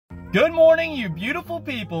Good morning, you beautiful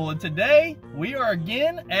people, and today we are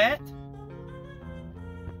again at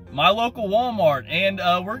my local Walmart, and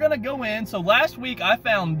we're gonna go in. So last week I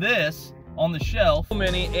found this on the shelf,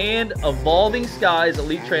 mini and Evolving Skies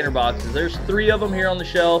Elite Trainer boxes. There's 3 of them here on the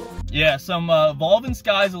shelf. Yeah, some Evolving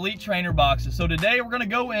Skies Elite Trainer boxes. So today we're gonna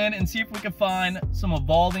go in and see if we can find some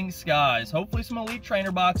Evolving Skies, hopefully some Elite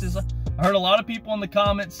Trainer boxes. I heard a lot of people in the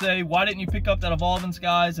comments say, why didn't you pick up that Evolving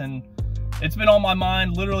Skies? And it's been on my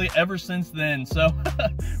mind literally ever since then. So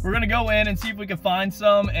we're gonna go in and see if we can find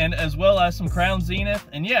some, and as well as some Crown Zenith.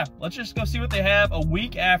 And yeah, let's just go see what they have a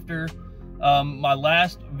week after my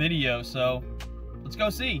last video. So let's go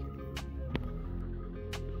see.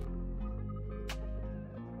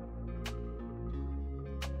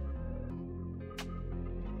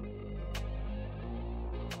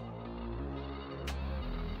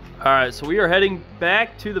 All right, so we are heading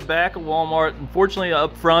back to the back of Walmart. Unfortunately,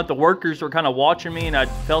 up front, the workers were kind of watching me, and I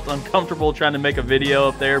felt uncomfortable trying to make a video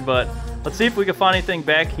up there, but let's see if we can find anything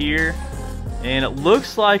back here. And it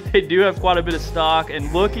looks like they do have quite a bit of stock,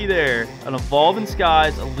 and looky there, an Evolving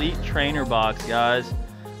Skies Elite Trainer box, guys.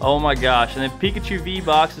 Oh my gosh, and then Pikachu V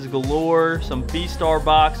boxes galore, some V-Star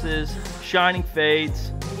boxes, Shining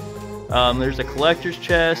Fates. There's a collector's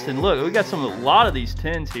chest, and look, we got a lot of these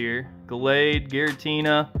tins here. Gallade,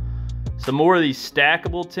 Giratina. Some more of these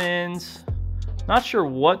stackable tins. Not sure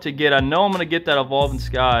what to get. I know I'm going to get that Evolving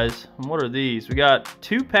Skies. And what are these? We got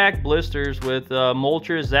 2-pack blisters with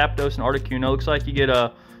Moltres, Zapdos, and Articuno. Looks like you get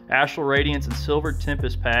a Astral Radiance and Silver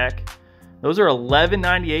Tempest pack. Those are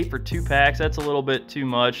 $11.98 for 2 packs. That's a little bit too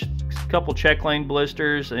much. A couple Check Lane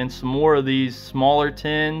blisters and some more of these smaller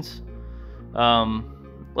tins.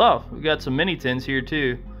 Oh, we got some mini tins here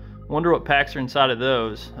too. Wonder what packs are inside of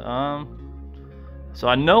those. So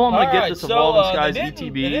I know I'm gonna get this Evolving Skies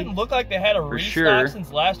ETB. It didn't look like they had a restock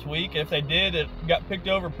since last week. If they did, it got picked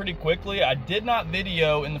over pretty quickly. I did not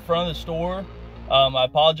video in the front of the store. I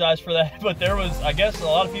apologize for that, but there was, I guess, a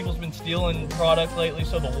lot of people's been stealing product lately,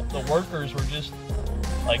 so the workers were just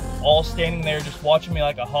like all standing there just watching me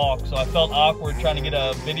like a hawk. So I felt awkward trying to get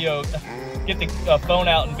a video, get the phone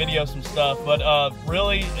out and video some stuff. But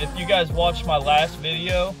really, if you guys watched my last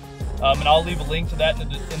video, and I'll leave a link to that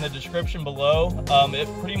in the description below. It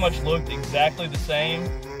pretty much looked exactly the same.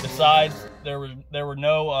 Besides, there were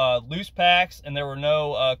no loose packs, and there were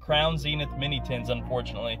no Crown Zenith mini tins,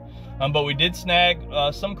 unfortunately. But we did snag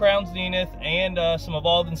some Crown Zenith and some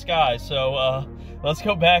Evolving Skies. So let's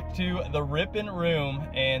go back to the ripping room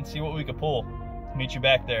and see what we could pull. Meet you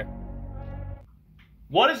back there.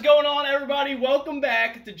 What is going on, everybody? Welcome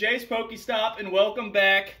back to Jay's Pokestop, and welcome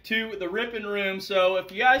back to the ripping room. So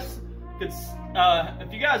if you guys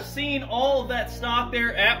seen all of that stock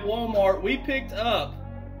there at Walmart, we picked up,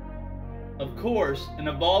 of course, an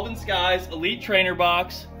Evolving Skies Elite Trainer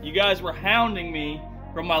box. You guys were hounding me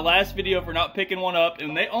from my last video for not picking one up,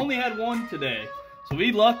 and they only had one today. So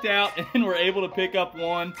we lucked out and were able to pick up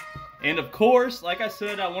one. And of course, like I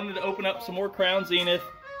said, I wanted to open up some more Crown Zenith.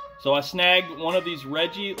 So I snagged one of these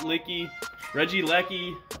Regieleki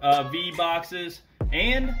V boxes.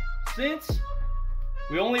 And since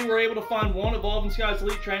we only were able to find one Evolving Skies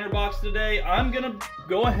Elite Trainer box today, I'm gonna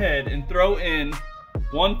go ahead and throw in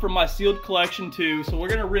one from my sealed collection too. So we're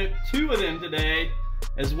gonna rip 2 of them today,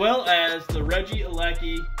 as well as the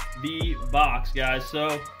Regieleki V box, guys.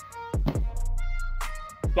 So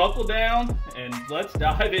buckle down and let's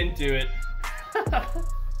dive into it.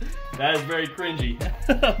 That is very cringy.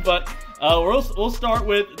 But we'll start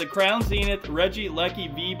with the Crown Zenith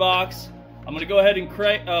Regieleki V box. I'm gonna go ahead and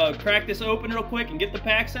crack this open real quick and get the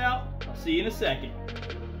packs out. I'll see you in a second.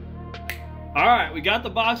 All right, we got the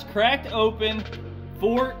box cracked open.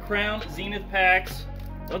 4 Crown Zenith packs.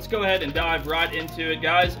 Let's go ahead and dive right into it,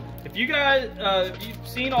 guys. If you guys, if you've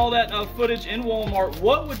seen all that footage in Walmart,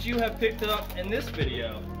 what would you have picked up in this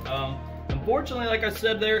video? Unfortunately, like I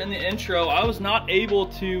said there in the intro, I was not able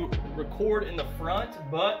to record in the front,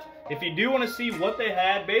 but if you do want to see what they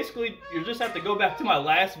had, basically you just have to go back to my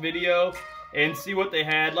last video and see what they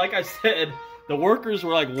had. Like I said, the workers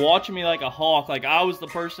were like watching me like a hawk, like I was the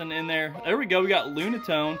person in there. There we go, we got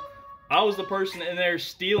Lunatone. I was the person in there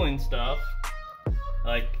stealing stuff.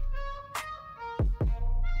 Like,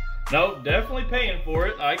 no, definitely paying for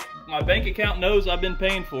it. My bank account knows I've been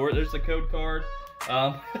paying for it. There's the code card.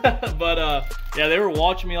 Yeah, they were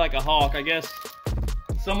watching me like a hawk. I guess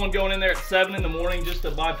someone going in there at 7 in the morning just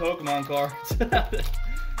to buy Pokemon cards.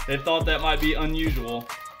 They thought that might be unusual.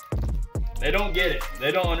 They don't get it.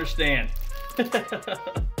 They don't understand.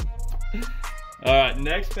 Alright,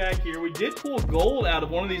 next pack here. We did pull gold out of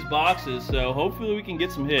one of these boxes, so hopefully we can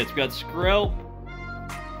get some hits. We got Skrelp,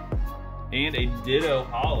 and a Ditto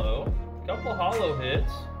Holo. Couple Holo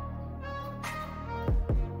hits.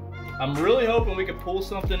 I'm really hoping we could pull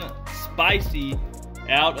something spicy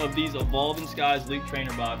out of these Evolving Skies Elite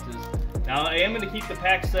Trainer boxes. Now, I am going to keep the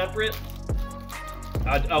packs separate.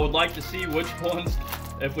 I would like to see which ones,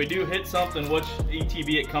 if we do hit something, which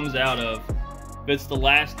ETB it comes out of. If it's the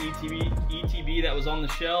last ETB that was on the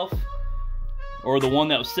shelf, or the one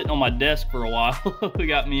that was sitting on my desk for a while. We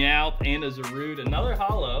got Meowth and a Zarude, another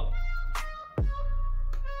Holo.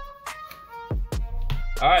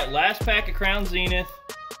 All right, last pack of Crown Zenith.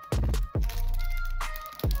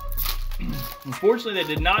 Unfortunately, they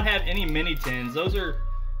did not have any mini tins. Those are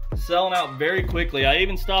selling out very quickly. I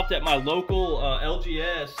even stopped at my local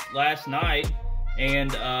LGS last night,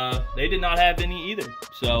 and they did not have any either.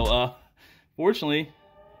 So, fortunately,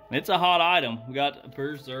 it's a hot item. We got a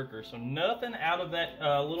Berserker, so nothing out of that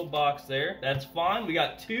little box there. That's fine. We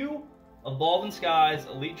got 2 Evolving Skies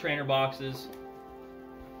Elite Trainer boxes.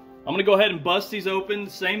 I'm gonna go ahead and bust these open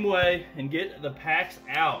the same way and get the packs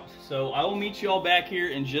out. So I will meet you all back here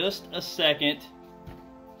in just a second.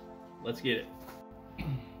 Let's get it.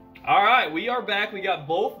 All right, we are back. We got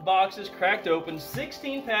both boxes cracked open.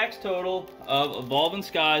 16 packs total of Evolving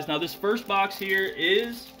Skies. Now this first box here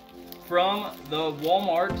is from the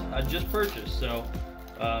Walmart I just purchased. So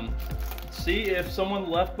see if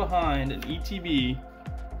someone left behind an ETB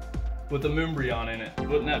with a Moonbryon in it.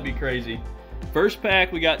 Wouldn't that be crazy? First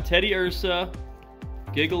pack, we got Teddy Ursa,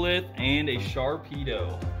 Gigalith, and a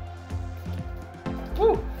Sharpedo.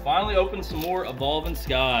 Woo! Finally opened some more Evolving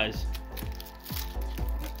Skies.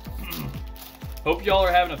 Hope y'all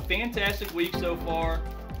are having a fantastic week so far.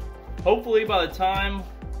 Hopefully by the time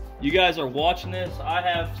you guys are watching this, I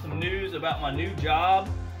have some news about my new job.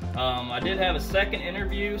 I did have a second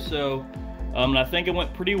interview, so I think it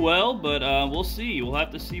went pretty well, but we'll see. We'll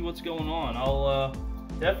have to see what's going on. I'll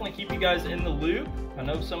definitely keep you guys in the loop. I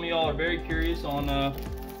know some of y'all are very curious on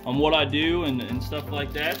what I do and stuff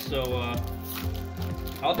like that, so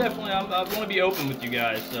I want to be open with you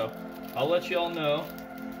guys, so I'll let y'all know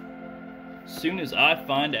as soon as I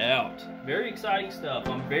find out. Very exciting stuff.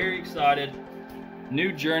 I'm very excited.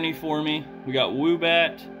 New journey for me. We got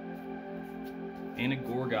Woobat and a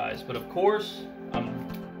Gourgeist, but of course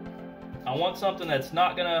I want something that's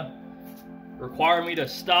not gonna require me to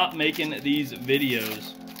stop making these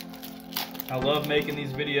videos. I love making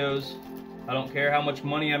these videos. I don't care how much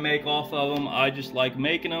money I make off of them. I just like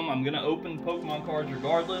making them. I'm gonna open Pokemon cards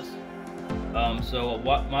regardless. So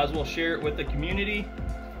might as well share it with the community.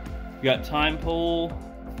 We got Time Pole,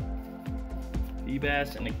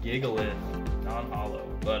 Feebas, and a Gigalith, non-holo.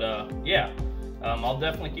 But yeah, I'll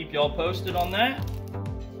definitely keep y'all posted on that.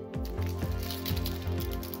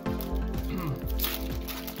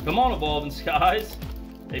 Come on, Evolving Skies.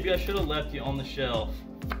 Maybe I should have left you on the shelf.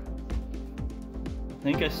 I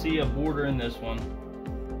think I see a border in this one.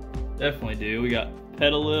 Definitely do. We got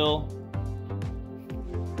Petalil.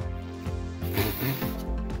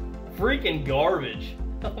 Freaking garbage.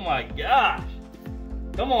 Oh my gosh.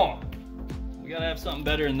 Come on. We gotta have something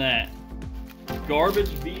better than that. Garbage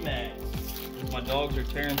VMAX. My dogs are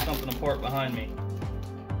tearing something apart behind me.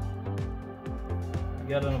 We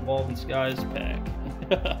got an Evolving Skies pack.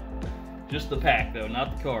 Just the pack though,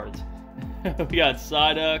 not the cards. We got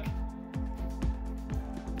Psyduck,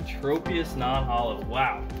 Tropius non-holo.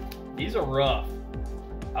 Wow, these are rough.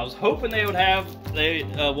 I was hoping they would have,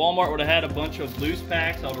 Walmart would have had a bunch of loose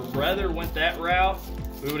packs. I would have rather went that route.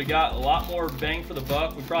 We would have got a lot more bang for the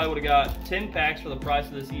buck. We probably would have got 10 packs for the price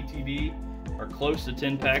of this ETB, or close to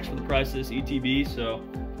 10 packs for the price of this ETB. So,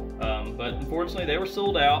 but unfortunately they were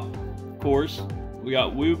sold out. Of course, we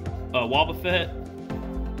got Wobbuffet.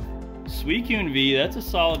 Suicune V, that's a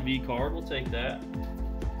solid V card. We'll take that.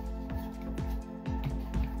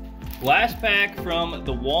 Last pack from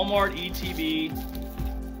the Walmart ETB.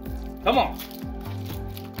 Come on.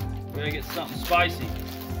 We gotta get something spicy.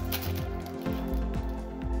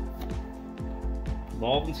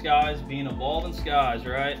 Evolving Skies being Evolving Skies,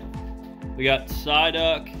 right? We got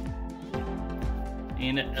Psyduck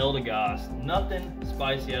and an Eldegoss. Nothing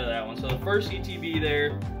spicy out of that one. So the first ETB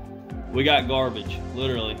there, we got garbage,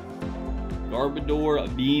 literally. Garbodor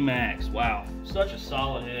VMAX. Wow, such a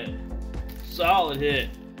solid hit. Solid hit.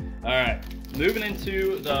 All right, moving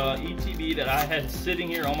into the ETB that I had sitting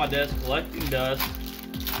here on my desk collecting dust.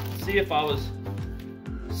 See if I was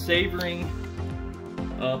savoring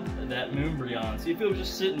up that Moonbryon. See if it was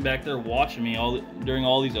just sitting back there watching me during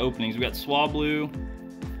all these openings. We got Swablu,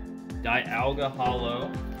 Dialga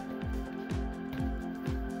Holo.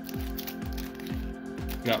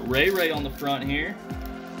 We got Ray on the front here.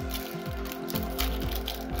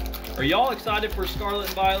 Are y'all excited for Scarlet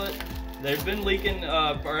and Violet? they've been leaking,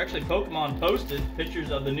 or actually Pokemon posted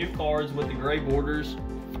pictures of the new cards with the gray borders.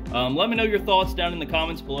 Let me know your thoughts down in the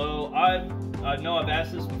comments below. I know I've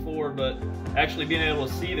asked this before, but actually being able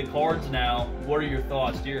to see the cards now, what are your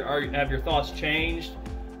thoughts? Have your thoughts changed?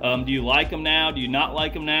 Do you like them now? Do you not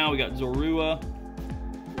like them now? We got Zorua.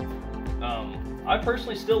 I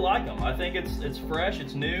personally still like them. I think it's fresh,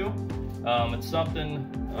 it's new. It's something,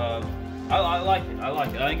 I like it.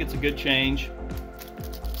 I think it's a good change.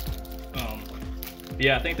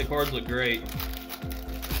 Yeah, I think the cards look great.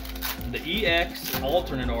 The EX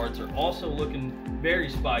alternate arts are also looking very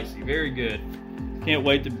spicy, very good. Can't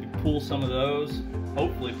wait to pull some of those.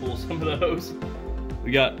 Hopefully pull some of those.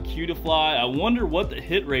 We got Cutiefly. I wonder what the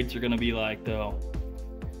hit rates are going to be like though.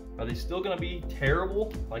 Are they still going to be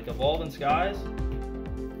terrible like Evolving Skies?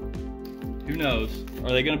 Who knows? Are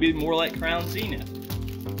they going to be more like Crown Zenith?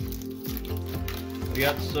 We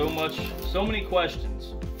got so many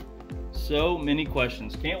questions. So many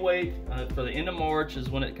questions. Can't wait for the end of March is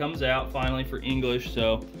when it comes out finally for English.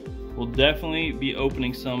 So we'll definitely be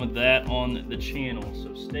opening some of that on the channel.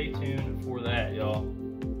 So stay tuned for that, y'all.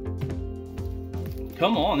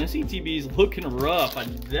 Come on, this ETB is looking rough. I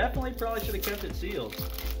definitely probably should have kept it sealed.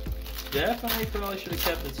 Definitely probably should have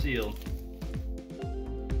kept it sealed.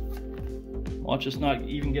 Watch us not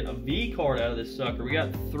even get a V card out of this sucker. We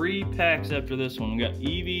got 3 packs after this one. We got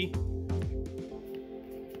Eevee.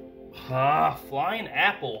 Flying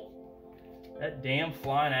Apple. That damn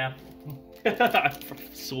Flying Apple. I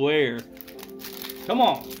swear. Come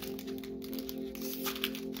on.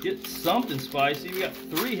 Get something spicy. We got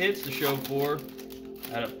 3 hits to show for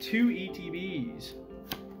out of 2 ETBs.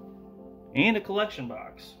 And a collection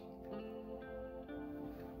box.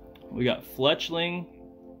 We got Fletchling.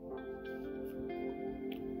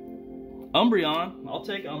 Umbreon. I'll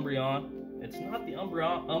take Umbreon. It's not the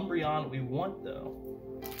Umbreon we want though.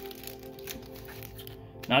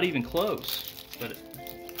 Not even close, but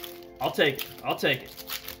I'll take it. I'll take it.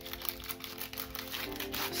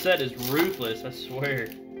 The set is ruthless, I swear.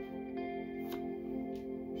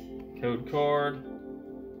 Code card.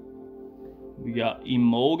 We got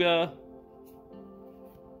Emolga,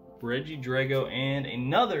 Regidrago, and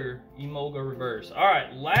another Emolga reverse. All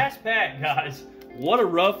right, last pack, guys. What a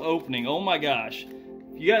rough opening. Oh my gosh.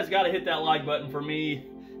 You guys got to hit that like button for me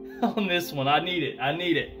on this one. I need it. I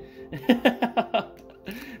need it.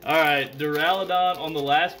 All right, Duraludon on the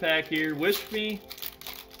last pack here. Wish me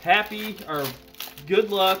happy or good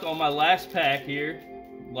luck on my last pack here.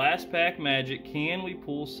 Last pack magic. Can we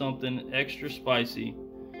pull something extra spicy?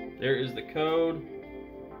 There is the code.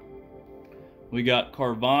 We got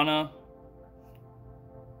Carvana.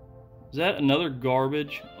 Is that another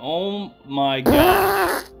garbage? Oh my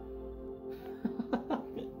god.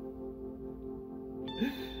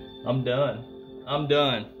 I'm done. I'm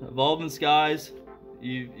done. Evolving Skies,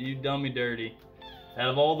 you done me dirty. Out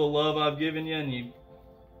of all the love I've given you, and you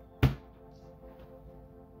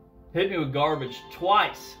hit me with garbage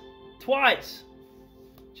twice. Twice!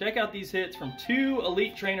 Check out these hits from 2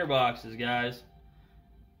 Elite Trainer boxes, guys.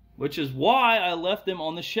 Which is why I left them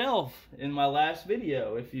on the shelf in my last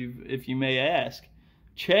video, if you may ask.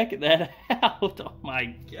 Check that out. Oh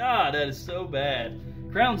my god, that is so bad.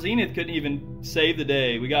 Crown Zenith couldn't even save the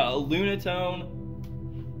day. We got a Lunatone.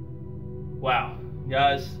 Wow,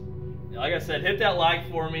 guys. Like I said, hit that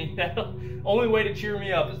like for me. Only way to cheer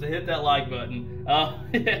me up is to hit that like button.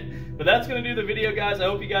 But that's going to do the video, guys. I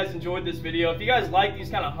hope you guys enjoyed this video. If you guys like these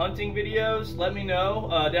kind of hunting videos, let me know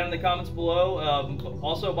down in the comments below.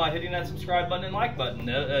 Also by hitting that subscribe button and like button.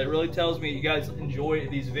 It really tells me you guys enjoy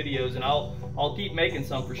these videos, and I'll keep making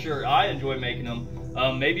some for sure. I enjoy making them.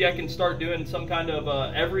 Maybe I can start doing some kind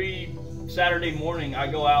of every Saturday morning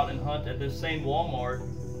I go out and hunt at this same Walmart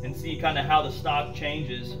and see kind of how the stock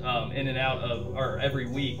changes in and out of, or every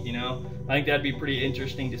week, you know. I think that'd be pretty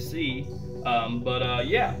interesting to see.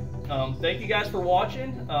 Yeah, thank you guys for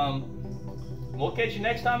watching. We'll catch you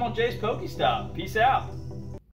next time on Jay's Pokestop. Peace out.